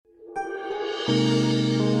Welcome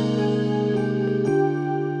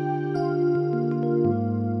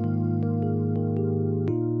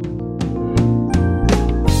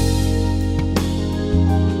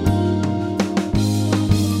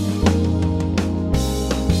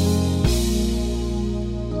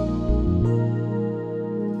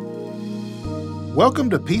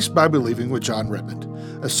to Peace by Believing with Jon Redmond,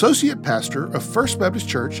 Associate Pastor of First Baptist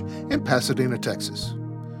Church in Pasadena, Texas.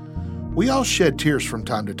 We all shed tears from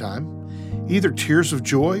time to time, either tears of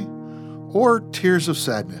joy or tears of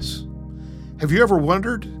sadness. Have you ever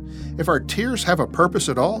wondered if our tears have a purpose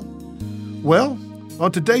at all? Well,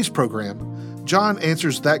 on today's program, Jon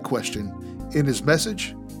answers that question in his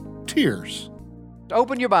message, Tears.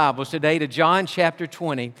 Open your Bibles today to John chapter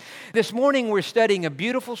 20. This morning we're studying a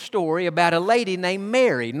beautiful story about a lady named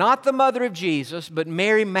Mary, not the mother of Jesus, but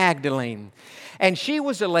Mary Magdalene. And she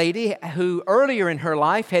was a lady who earlier in her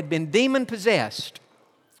life had been demon-possessed.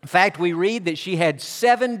 In fact, we read that she had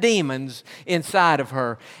 7 demons inside of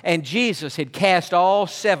her, and Jesus had cast all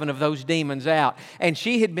 7 of those demons out, and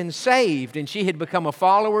she had been saved, and she had become a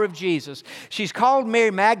follower of Jesus. She's called Mary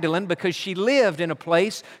Magdalene because she lived in a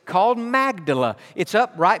place called Magdala. It's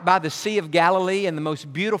up right by the Sea of Galilee in the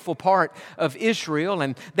most beautiful part of Israel,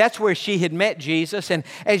 and that's where she had met Jesus. And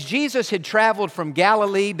as Jesus had traveled from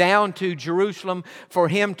Galilee down to Jerusalem for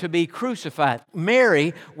him to be crucified,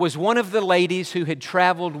 Mary was one of the ladies who had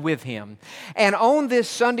traveled with him. And on this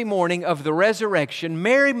Sunday morning of the resurrection,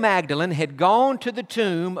 Mary Magdalene had gone to the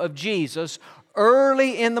tomb of Jesus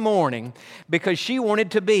early in the morning because she wanted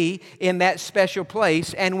to be in that special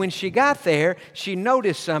place. And when she got there, she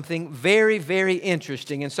noticed something very, very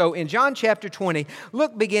interesting. And so in John chapter 20,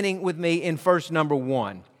 look beginning with me in verse number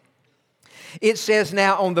 1. It says,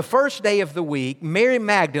 "Now on the first day of the week, Mary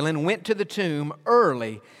Magdalene went to the tomb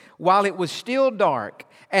early while it was still dark,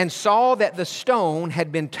 and saw that the stone had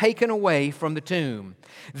been taken away from the tomb.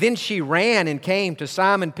 Then she ran and came to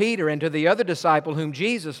Simon Peter and to the other disciple whom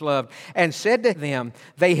Jesus loved, and said to them,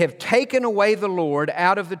 'They have taken away the Lord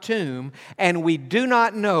out of the tomb, and we do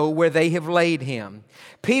not know where they have laid him.'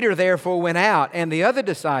 Peter therefore went out, and the other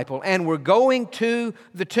disciple, and were going to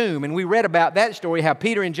the tomb." And we read about that story, how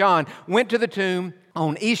Peter and John went to the tomb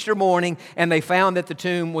on Easter morning, and they found that the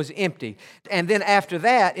tomb was empty. And then after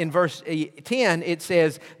that, in verse 10, it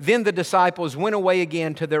says, "Then the disciples went away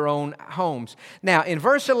again to their own homes." Now, in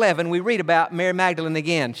verse 11, we read about Mary Magdalene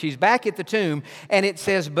again. She's back at the tomb, and it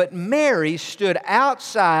says, "But Mary stood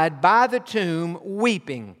outside by the tomb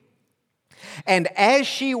weeping. And as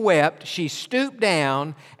she wept, she stooped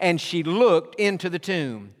down, and she looked into the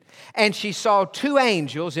tomb. And she saw 2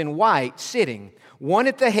 angels in white sitting, one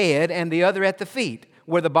at the head and the other at the feet,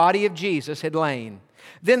 where the body of Jesus had lain.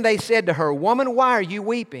 Then they said to her, 'Woman, why are you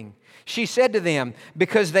weeping?' She said to them,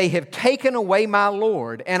 'Because they have taken away my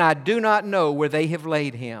Lord, and I do not know where they have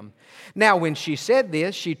laid him.' Now when she said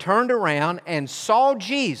this, she turned around and saw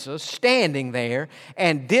Jesus standing there,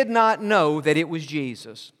 and did not know that it was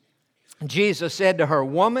Jesus. Jesus said to her,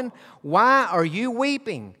 'Woman, why are you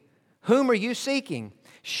weeping? Whom are you seeking?'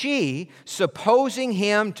 She, supposing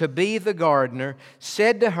him to be the gardener,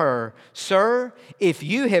 said to her, 'Sir, if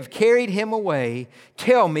you have carried him away,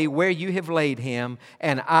 tell me where you have laid him,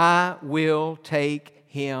 and I will take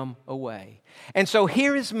him away.'" And so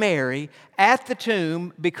here is Mary at the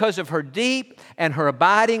tomb because of her deep and her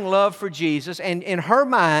abiding love for Jesus. And in her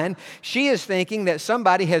mind, she is thinking that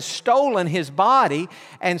somebody has stolen his body.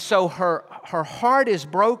 And so her heart is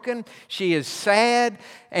broken. She is sad,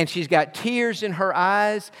 and she's got tears in her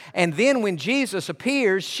eyes. And then when Jesus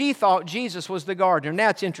appears, she thought Jesus was the gardener. Now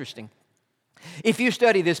it's interesting. If you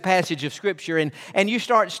study this passage of Scripture and you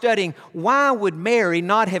start studying, why would Mary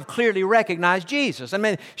not have clearly recognized Jesus? I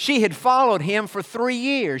mean, she had followed him for 3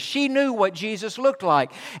 years. She knew what Jesus looked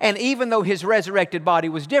like. And even though his resurrected body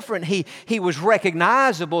was different, he was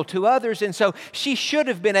recognizable to others. And so she should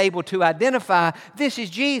have been able to identify, this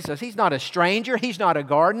is Jesus. He's not a stranger. He's not a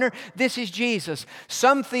gardener. This is Jesus.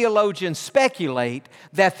 Some theologians speculate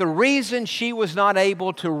that the reason she was not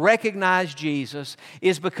able to recognize Jesus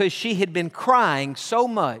is because she had been crying so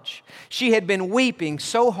much, she had been weeping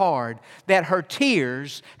so hard that her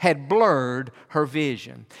tears had blurred her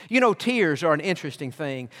vision. You know, tears are an interesting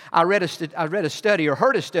thing. I read a study or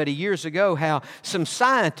heard a study years ago how some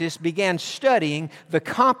scientists began studying the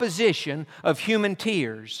composition of human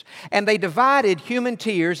tears. And they divided human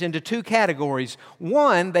tears into 2 categories.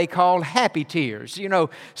 One they called happy tears. You know,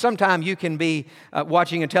 sometimes you can be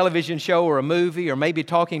watching a television show or a movie or maybe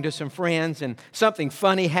talking to some friends and something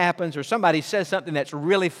funny happens or somebody somebody says something that's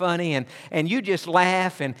really funny and you just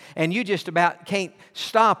laugh and you just about can't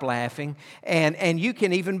stop laughing and you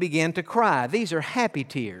can even begin to cry. These are happy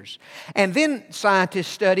tears. And then scientists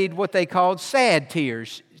studied what they called sad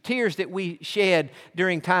tears, tears that we shed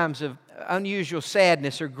during times of unusual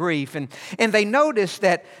sadness or grief. And they noticed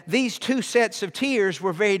that these two sets of tears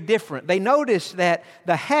were very different. They noticed that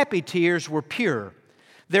the happy tears were pure.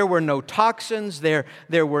 There were no toxins, there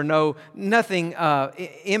were nothing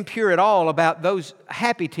impure at all about those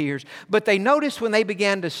happy tears. But they noticed when they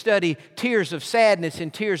began to study tears of sadness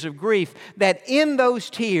and tears of grief that in those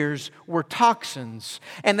tears were toxins.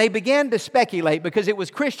 And they began to speculate, because it was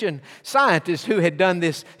Christian scientists who had done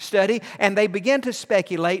this study, and they began to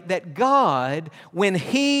speculate that God, when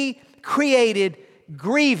He created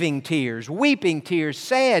grieving tears, weeping tears,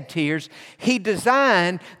 sad tears, He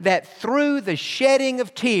designed that through the shedding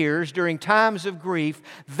of tears during times of grief,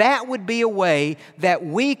 that would be a way that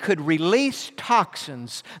we could release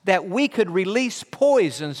toxins, that we could release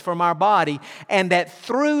poisons from our body, and that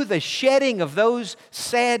through the shedding of those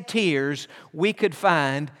sad tears, we could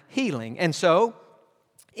find healing. And so,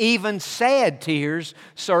 even sad tears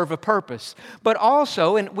serve a purpose. But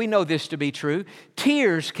also, and we know this to be true,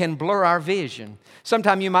 tears can blur our vision.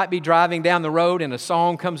 Sometime you might be driving down the road and a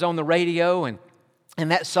song comes on the radio and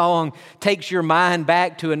that song takes your mind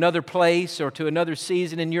back to another place or to another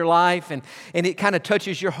season in your life, and it kind of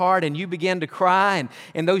touches your heart, and you begin to cry,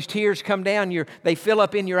 and those tears come down, they fill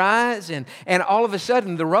up in your eyes, and all of a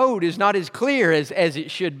sudden the road is not as clear as it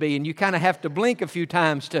should be, and you kind of have to blink a few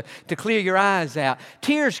times to clear your eyes out.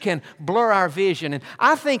 Tears can blur our vision, and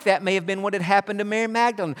I think that may have been what had happened to Mary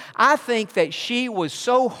Magdalene. I think that she was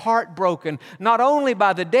so heartbroken, not only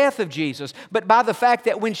by the death of Jesus, but by the fact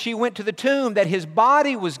that when she went to the tomb, that His body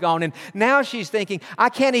was gone. And now she's thinking, I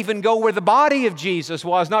can't even go where the body of Jesus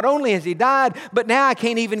was. Not only has He died, but now I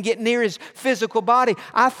can't even get near His physical body.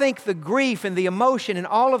 I think the grief and the emotion and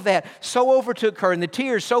all of that so overtook her, and the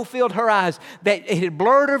tears so filled her eyes that it had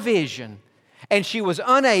blurred her vision, and she was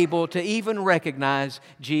unable to even recognize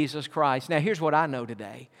Jesus Christ. Now, here's what I know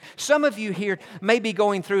today. Some of you here may be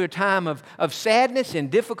going through a time of sadness and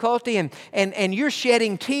difficulty, and you're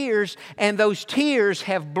shedding tears, and those tears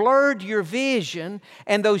have blurred your vision,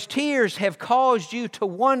 and those tears have caused you to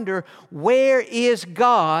wonder, where is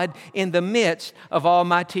God in the midst of all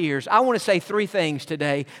my tears? I want to say three things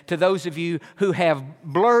today to those of you who have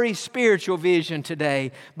blurry spiritual vision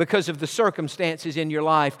today because of the circumstances in your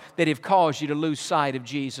life that have caused you to lose sight of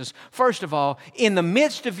Jesus. First of all, in the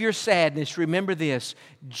midst of your sadness, remember this: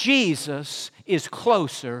 Jesus is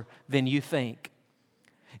closer than you think.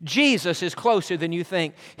 Jesus is closer than you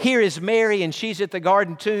think. Here is Mary, and she's at the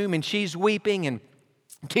garden tomb, and she's weeping, and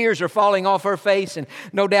tears are falling off her face and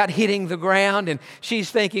no doubt hitting the ground, and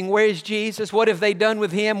she's thinking, where's Jesus? What have they done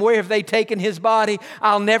with Him? Where have they taken His body?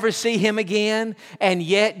 I'll never see Him again. And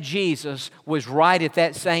yet Jesus was right at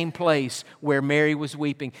that same place where Mary was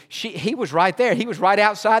weeping. He was right there. He was right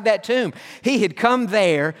outside that tomb. He had come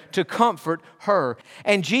there to comfort her.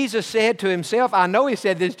 And Jesus said to Himself, I know He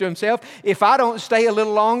said this to Himself, if I don't stay a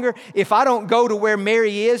little longer, if I don't go to where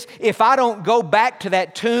Mary is, if I don't go back to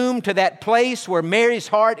that tomb, to that place where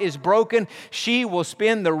Mary's heart is broken, she will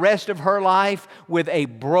spend the rest of her life with a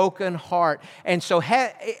broken heart. And so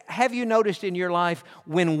have you noticed in your life,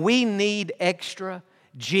 when we need extra,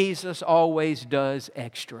 Jesus always does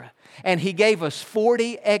extra. And He gave us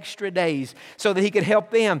 40 extra days so that He could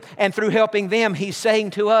help them. And through helping them, He's saying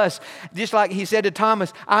to us, just like He said to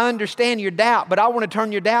Thomas, I understand your doubt, but I want to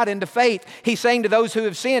turn your doubt into faith. He's saying to those who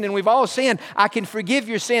have sinned, and we've all sinned, I can forgive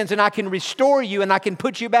your sins, and I can restore you, and I can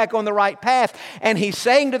put you back on the right path. And He's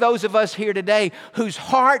saying to those of us here today whose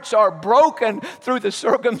hearts are broken through the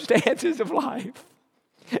circumstances of life,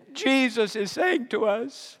 Jesus is saying to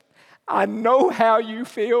us, I know how you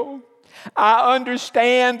feel. I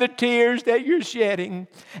understand the tears that you're shedding.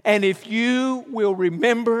 And if you will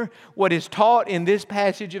remember what is taught in this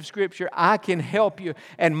passage of Scripture, I can help you,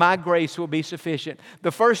 and my grace will be sufficient.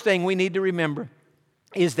 The first thing we need to remember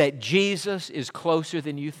is that Jesus is closer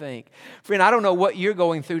than you think. Friend, I don't know what you're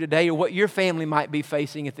going through today or what your family might be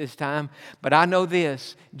facing at this time, but I know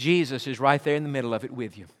this: Jesus is right there in the middle of it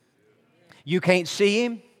with you. You can't see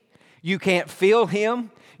Him. You can't feel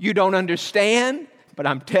Him. You don't understand, but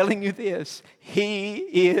I'm telling you this, He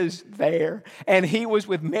is there. And He was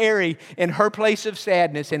with Mary in her place of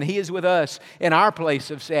sadness, and He is with us in our place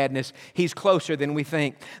of sadness. He's closer than we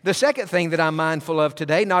think. The second thing that I'm mindful of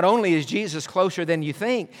today, not only is Jesus closer than you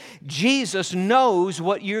think, Jesus knows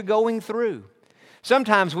what you're going through.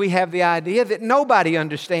 Sometimes we have the idea that nobody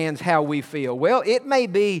understands how we feel. Well, it may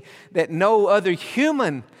be that no other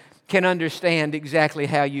human can understand exactly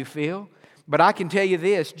how you feel. But I can tell you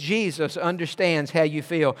this, Jesus understands how you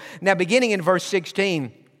feel. Now, beginning in verse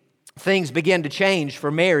 16, things begin to change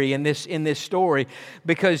for Mary in this story,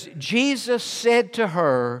 because Jesus said to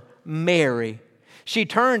her, Mary. She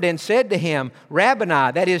turned and said to him,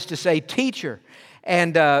 Rabboni, that is to say, teacher.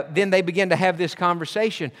 And then they begin to have this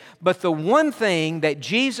conversation. But the one thing that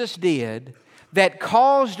Jesus did that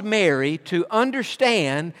caused Mary to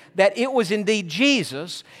understand that it was indeed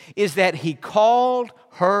Jesus is that He called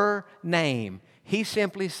her name. He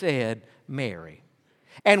simply said, Mary.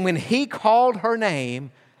 And when He called her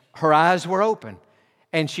name, her eyes were open.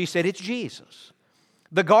 And she said, it's Jesus.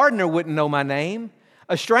 The gardener wouldn't know my name.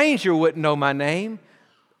 A stranger wouldn't know my name.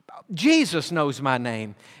 Jesus knows my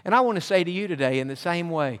name. And I want to say to you today in the same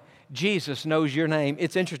way, Jesus knows your name.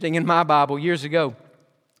 It's interesting, in my Bible years ago,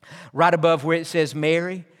 right above where it says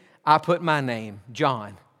Mary, I put my name,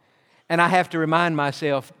 John. And I have to remind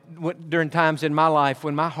myself during times in my life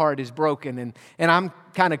when my heart is broken and I'm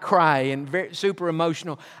kind of crying and very, super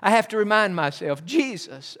emotional, I have to remind myself,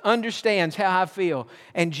 Jesus understands how I feel.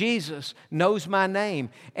 And Jesus knows my name.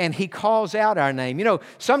 And He calls out our name. You know,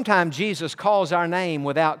 sometimes Jesus calls our name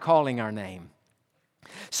without calling our name.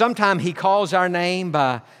 Sometimes He calls our name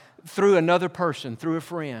through another person, through a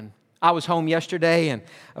friend. I was home yesterday, and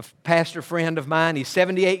a pastor friend of mine, he's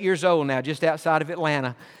 78 years old now, just outside of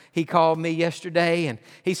Atlanta. He called me yesterday, and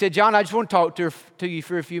he said, John, I just want to talk to you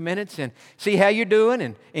for a few minutes and see how you're doing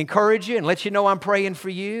and encourage you and let you know I'm praying for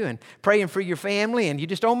you and praying for your family, and you're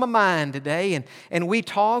just on my mind today. And we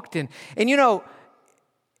talked, and you know,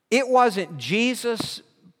 it wasn't Jesus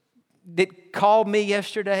that called me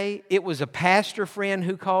yesterday. It was a pastor friend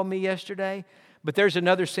who called me yesterday. But there's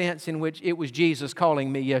another sense in which it was Jesus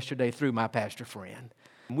calling me yesterday through my pastor friend.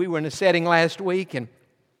 We were in a setting last week, and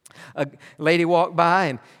a lady walked by,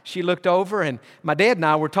 and she looked over, and my dad and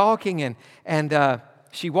I were talking, and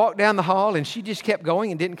she walked down the hall, and she just kept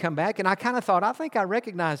going and didn't come back. And I kind of thought, I think I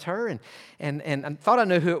recognized her, and I thought I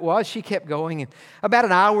knew who it was. She kept going, and about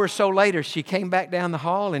an hour or so later, she came back down the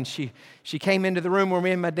hall, and she came into the room where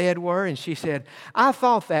me and my dad were, and she said, I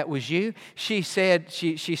thought that was you. She said,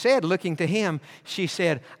 looking to him, she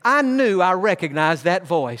said, I knew I recognized that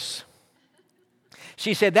voice.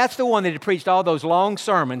 She said, that's the one that had preached all those long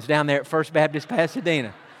sermons down there at First Baptist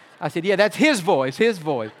Pasadena. I said, yeah, that's his voice.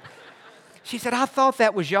 She said, I thought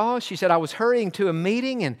that was y'all. She said, I was hurrying to a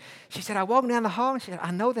meeting, and she said, I walked down the hall, and she said, I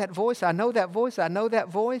know that voice, I know that voice, I know that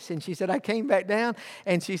voice. And she said, I came back down,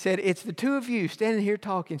 and she said, it's the two of you standing here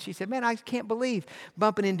talking. She said, man, I can't believe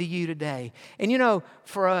bumping into you today. And you know,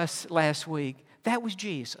 for us last week, that was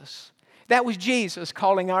Jesus. That was Jesus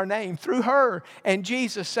calling our name through her, and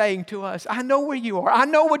Jesus saying to us, I know where you are. I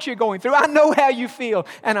know what you're going through. I know how you feel,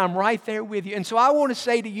 and I'm right there with you. And so I want to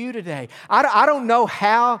say to you today, I don't know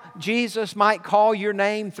how Jesus might call your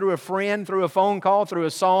name, through a friend, through a phone call, through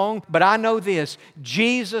a song, but I know this,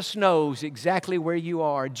 Jesus knows exactly where you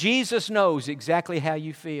are. Jesus knows exactly how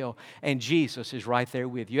you feel, and Jesus is right there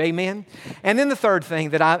with you. Amen? And then the third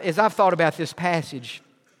thing that as I've thought about this passage,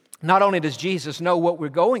 not only does Jesus know what we're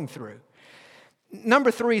going through,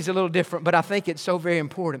 number 3 is a little different, but I think it's so very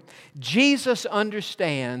important. Jesus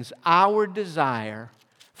understands our desire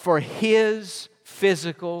for His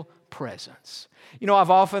physical presence. You know, I've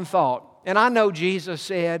often thought, and I know Jesus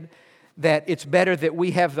said that it's better that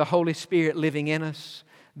we have the Holy Spirit living in us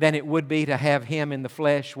than it would be to have Him in the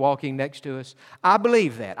flesh walking next to us. I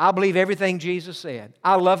believe that. I believe everything Jesus said.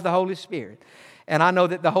 I love the Holy Spirit. And I know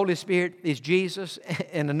that the Holy Spirit is Jesus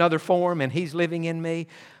in another form, and He's living in me.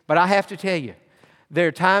 But I have to tell you, there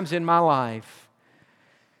are times in my life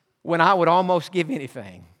when I would almost give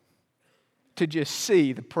anything to just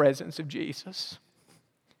see the presence of Jesus.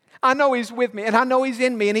 I know He's with me, and I know He's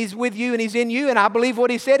in me, and He's with you, and He's in you, and I believe what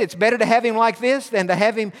He said. It's better to have Him like this than to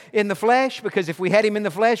have Him in the flesh, because if we had Him in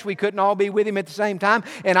the flesh, we couldn't all be with Him at the same time.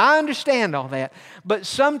 And I understand all that. But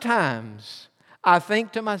sometimes I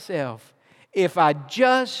think to myself, if I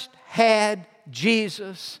just had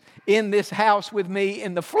Jesus in this house with me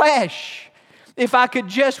in the flesh, if I could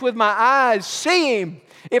just with my eyes see Him,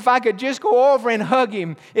 if I could just go over and hug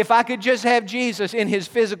Him, if I could just have Jesus in His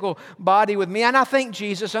physical body with me. And I think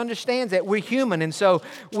Jesus understands that. We're human, and so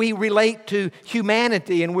we relate to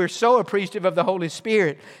humanity, and we're so appreciative of the Holy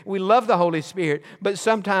Spirit. We love the Holy Spirit, but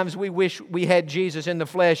sometimes we wish we had Jesus in the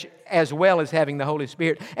flesh as well as having the Holy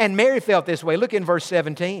Spirit. And Mary felt this way. Look in verse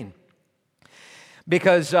 17.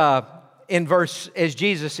 Because as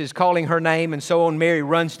Jesus is calling her name and so on, Mary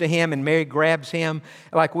runs to Him, and Mary grabs Him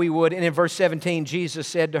like we would. And in verse 17, Jesus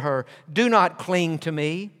said to her, do not cling to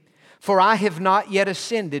me, For I have not yet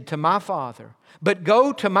ascended to my Father. But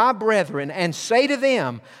go to my brethren and say to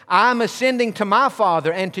them, I am ascending to my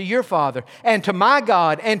Father and to your Father, and to my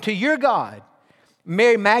God and to your God.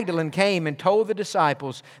 Mary Magdalene came and told the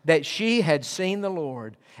disciples that she had seen the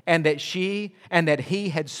Lord, and that He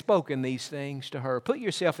had spoken these things to her. Put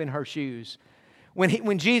yourself in her shoes.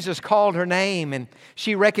 When Jesus called her name and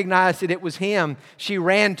she recognized that it was Him, she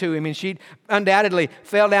ran to Him, and she undoubtedly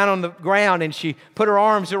fell down on the ground and she put her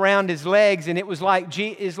arms around His legs, and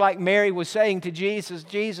it's like Mary was saying to Jesus,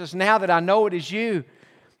 Jesus, now that I know it is You,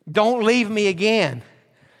 don't leave me again.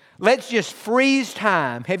 Let's just freeze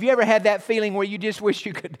time. Have you ever had that feeling where you just wish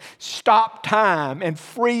you could stop time and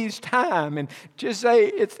freeze time and just say,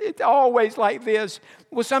 it's always like this?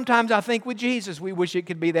 Well, sometimes I think with Jesus, we wish it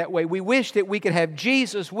could be that way. We wish that we could have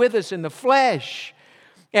Jesus with us in the flesh,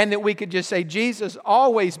 and that we could just say, Jesus,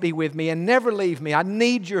 always be with me and never leave me. I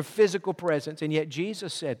need Your physical presence. And yet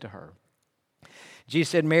Jesus said to her,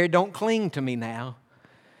 Jesus said, Mary, don't cling to me now.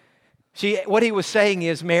 What He was saying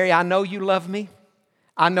is, Mary, I know you love me.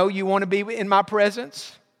 I know you want to be in my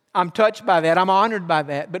presence. I'm touched by that. I'm honored by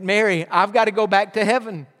that. But Mary, I've got to go back to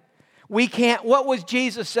heaven. We can't. What was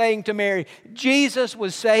Jesus saying to Mary? Jesus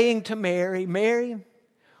was saying to Mary, Mary,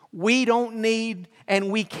 we don't need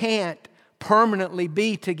and we can't permanently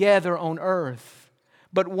be together on earth,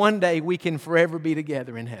 but one day we can forever be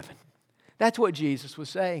together in heaven. That's what Jesus was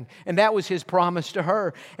saying. And that was His promise to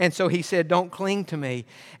her. And so He said, don't cling to me.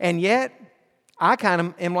 And yet, I kind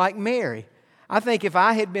of am like Mary. I think if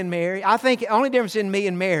I had been Mary, I think the only difference in me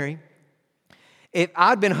and Mary, if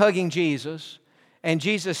I'd been hugging Jesus and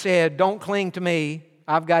Jesus said, don't cling to me,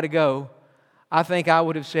 I've got to go, I think I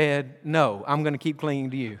would have said, no, I'm going to keep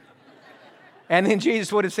clinging to You. And then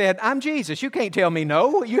Jesus would have said, I'm Jesus. You can't tell me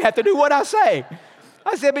no. You have to do what I say.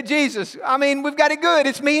 I said, but Jesus, we've got it good.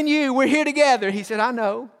 It's me and you. We're here together. He said, I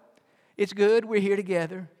know. It's good. We're here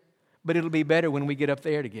together. But it'll be better when we get up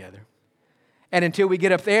there together. And until we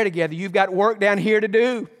get up there together, you've got work down here to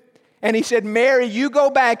do. And He said, Mary, you go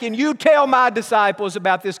back and you tell my disciples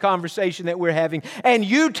about this conversation that we're having. And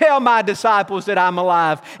you tell my disciples that I'm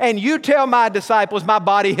alive. And you tell my disciples my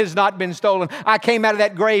body has not been stolen. I came out of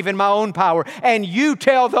that grave in my own power. And you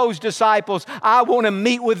tell those disciples I want to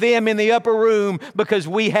meet with them in the upper room because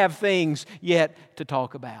we have things yet to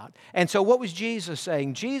talk about. And so what was Jesus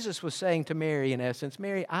saying? Jesus was saying to Mary, in essence,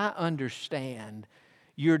 Mary, I understand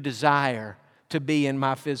your desire to be in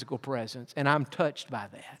my physical presence, and I'm touched by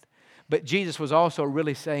that. But Jesus was also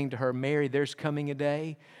really saying to her, Mary, there's coming a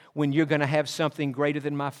day when you're going to have something greater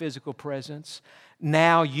than my physical presence.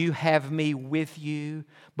 Now you have me with you,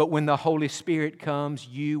 but when the Holy Spirit comes,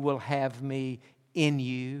 you will have me in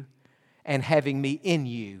you, and having me in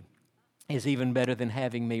you is even better than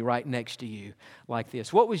having me right next to you like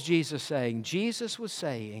this. What was Jesus saying? Jesus was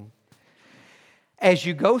saying, as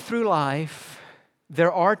you go through life,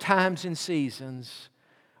 there are times and seasons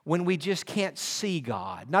when we just can't see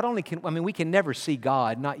God. Not only we can never see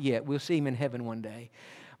God, not yet. We'll see Him in heaven one day.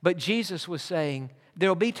 But Jesus was saying,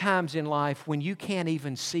 there'll be times in life when you can't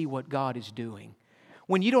even see what God is doing,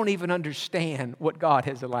 when you don't even understand what God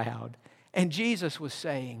has allowed. And Jesus was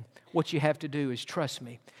saying, what you have to do is trust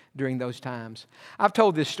me during those times. I've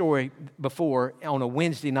told this story before on a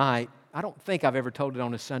Wednesday night. I don't think I've ever told it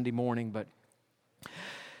on a Sunday morning, but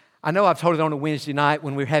I know I've told it on a Wednesday night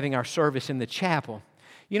when we were having our service in the chapel.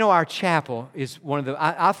 You know, our chapel is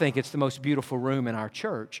I think it's the most beautiful room in our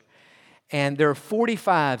church. And there are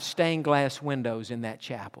 45 stained glass windows in that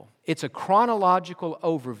chapel. It's a chronological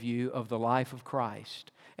overview of the life of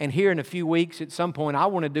Christ. And here in a few weeks, at some point, I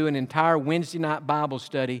want to do an entire Wednesday night Bible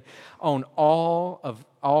study on all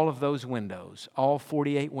of those windows, all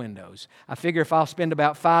 48 windows. I figure if I'll spend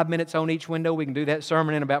about 5 minutes on each window, we can do that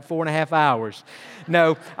sermon in about 4.5 hours.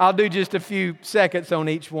 No, I'll do just a few seconds on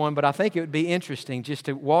each one, but I think it would be interesting just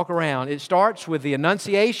to walk around. It starts with the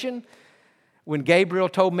Annunciation, when Gabriel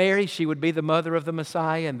told Mary she would be the mother of the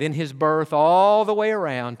Messiah, and then His birth all the way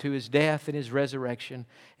around to His death and His resurrection.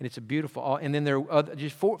 And it's a beautiful, and then there are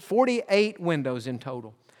just 48 windows in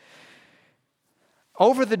total.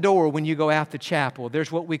 Over the door when you go out the chapel,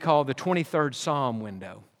 there's what we call the 23rd Psalm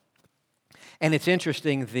window. And it's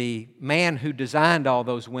interesting, the man who designed all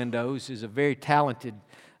those windows is a very talented,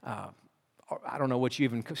 I don't know what you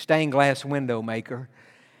even, stained glass window maker.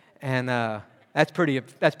 And that's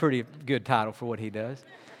pretty good title for what he does.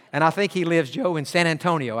 And I think he lives, Joe, in San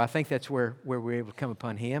Antonio. I think that's where we were able to come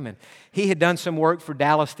upon him. And he had done some work for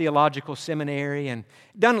Dallas Theological Seminary and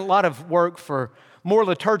done a lot of work for more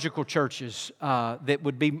liturgical churches that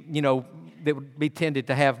would be, tended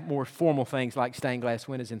to have more formal things like stained glass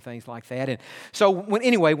windows and things like that. And so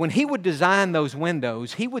when he would design those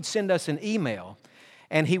windows, he would send us an email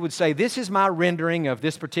and he would say, this is my rendering of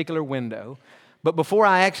this particular window. But before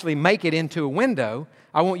I actually make it into a window,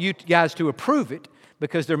 I want you guys to approve it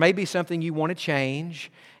because there may be something you want to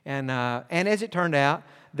change. And as it turned out,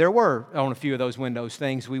 there were on a few of those windows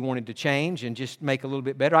things we wanted to change and just make a little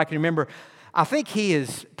bit better. I can remember, I think he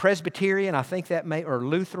is Presbyterian, or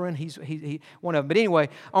Lutheran, he's one of them. But anyway,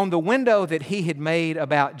 on the window that he had made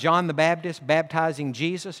about John the Baptist baptizing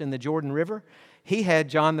Jesus in the Jordan River, he had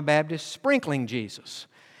John the Baptist sprinkling Jesus.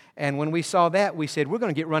 And when we saw that, we said, we're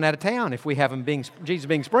going to get run out of town if we have Jesus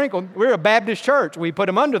being sprinkled. We're a Baptist church. We put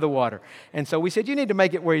him under the water. And so we said, you need to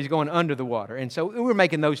make it where he's going under the water. And so we were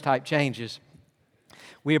making those type changes.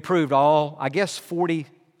 We approved all,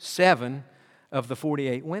 47 of the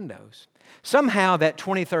 48 windows. Somehow that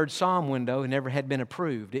 23rd Psalm window never had been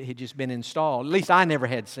approved. It had just been installed. At least I never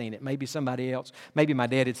had seen it. Maybe somebody else, maybe my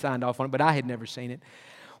dad had signed off on it, but I had never seen it.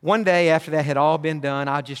 One day after that had all been done,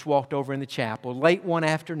 I just walked over in the chapel. Late one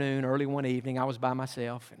afternoon, early one evening, I was by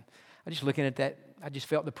myself, and I just looking at that. I just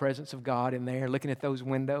felt the presence of God in there, looking at those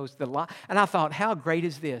windows. And I thought, how great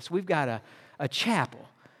is this? We've got a chapel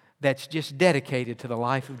that's just dedicated to the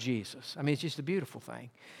life of Jesus. I mean, it's just a beautiful thing.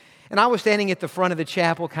 And I was standing at the front of the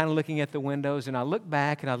chapel, kind of looking at the windows, and I looked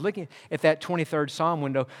back, and I was looking at that 23rd Psalm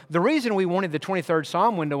window. The reason we wanted the 23rd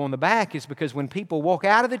Psalm window on the back is because when people walk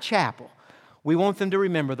out of the chapel, we want them to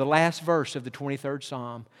remember the last verse of the 23rd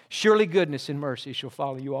Psalm. Surely goodness and mercy shall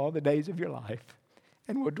follow you all the days of your life,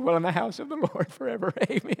 and we'll dwell in the house of the Lord forever.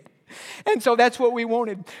 Amen. And so that's what we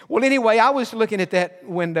wanted. Well, anyway, I was looking at that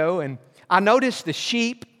window, and I noticed the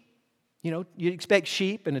sheep. You expect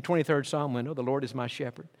sheep in the 23rd Psalm window. The Lord is my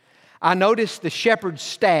shepherd. I noticed the shepherd's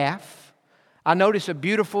staff. I noticed a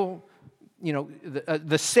beautiful,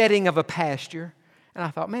 the setting of a pasture. And I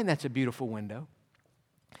thought, man, that's a beautiful window.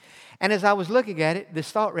 And as I was looking at it,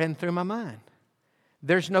 this thought ran through my mind.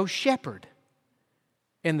 There's no shepherd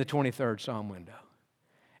in the 23rd Psalm window.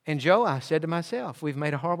 And Joe, I said to myself, we've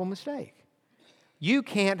made a horrible mistake. You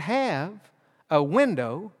can't have a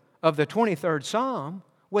window of the 23rd Psalm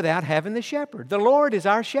without having the shepherd. The Lord is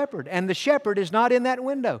our shepherd, and the shepherd is not in that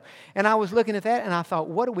window. And I was looking at that, and I thought,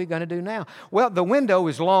 what are we going to do now? Well, the window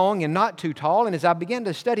is long and not too tall, and as I began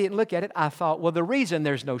to study it and look at it, I thought, well, the reason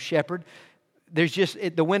there's no shepherd,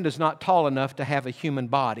 the window's not tall enough to have a human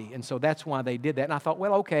body, and so that's why they did that. And I thought,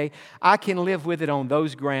 well, okay, I can live with it on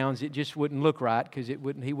those grounds. It just wouldn't look right because he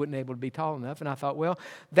wouldn't able to be tall enough. And I thought, well,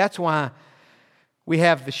 that's why we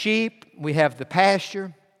have the sheep, we have the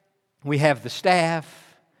pasture, we have the staff,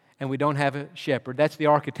 and we don't have a shepherd. That's the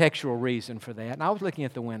architectural reason for that. And I was looking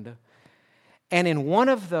at the window. And in one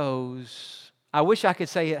of those, I wish I could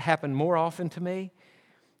say it happened more often to me.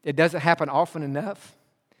 It doesn't happen often enough.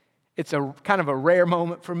 It's a kind of a rare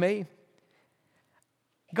moment for me.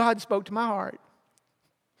 God spoke to my heart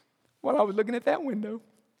while I was looking at that window.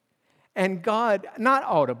 And God, not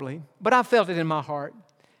audibly, but I felt it in my heart.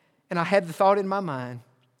 And I had the thought in my mind.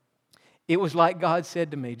 It was like God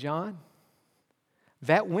said to me, John,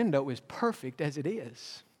 that window is perfect as it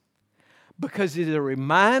is because it is a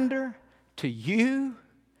reminder to you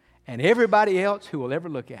and everybody else who will ever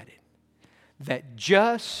look at it that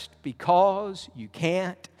just because you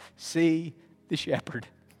can't see the shepherd,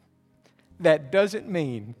 that doesn't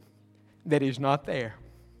mean that he's not there.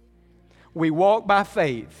 We walk by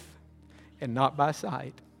faith and not by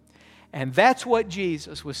sight. And that's what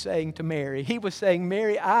Jesus was saying to Mary. He was saying,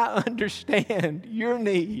 Mary, I understand your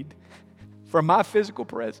need for my physical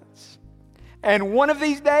presence. And one of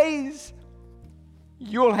these days,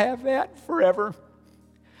 you'll have that forever.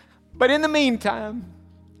 But in the meantime,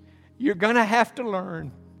 you're going to have to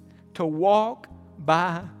learn to walk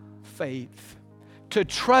by faith, to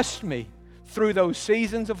trust me through those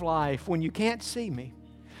seasons of life when you can't see me,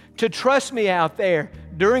 to trust me out there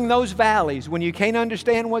during those valleys when you can't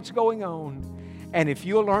understand what's going on. And if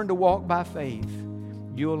you'll learn to walk by faith,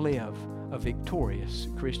 you'll live a victorious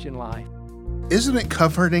Christian life. Isn't it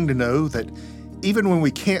comforting to know that even when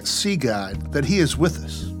we can't see God, that He is with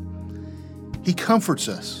us? He comforts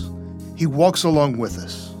us. He walks along with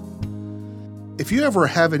us. If you ever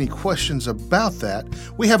have any questions about that,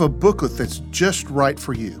 we have a booklet that's just right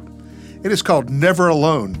for you. It is called Never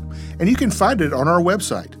Alone, and you can find it on our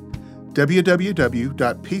website,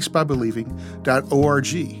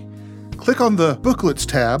 www.peacebybelieving.org. Click on the Booklets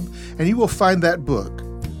tab, and you will find that book,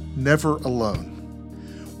 Never Alone.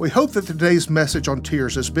 We hope that today's message on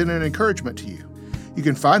tears has been an encouragement to you. You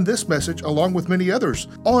can find this message, along with many others,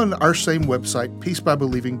 on our same website,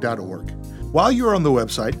 peacebybelieving.org. While you're on the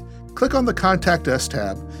website, click on the Contact Us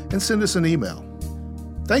tab and send us an email.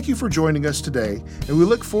 Thank you for joining us today, and we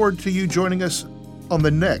look forward to you joining us on the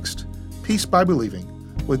next Peace by Believing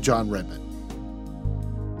with Jon Redmond.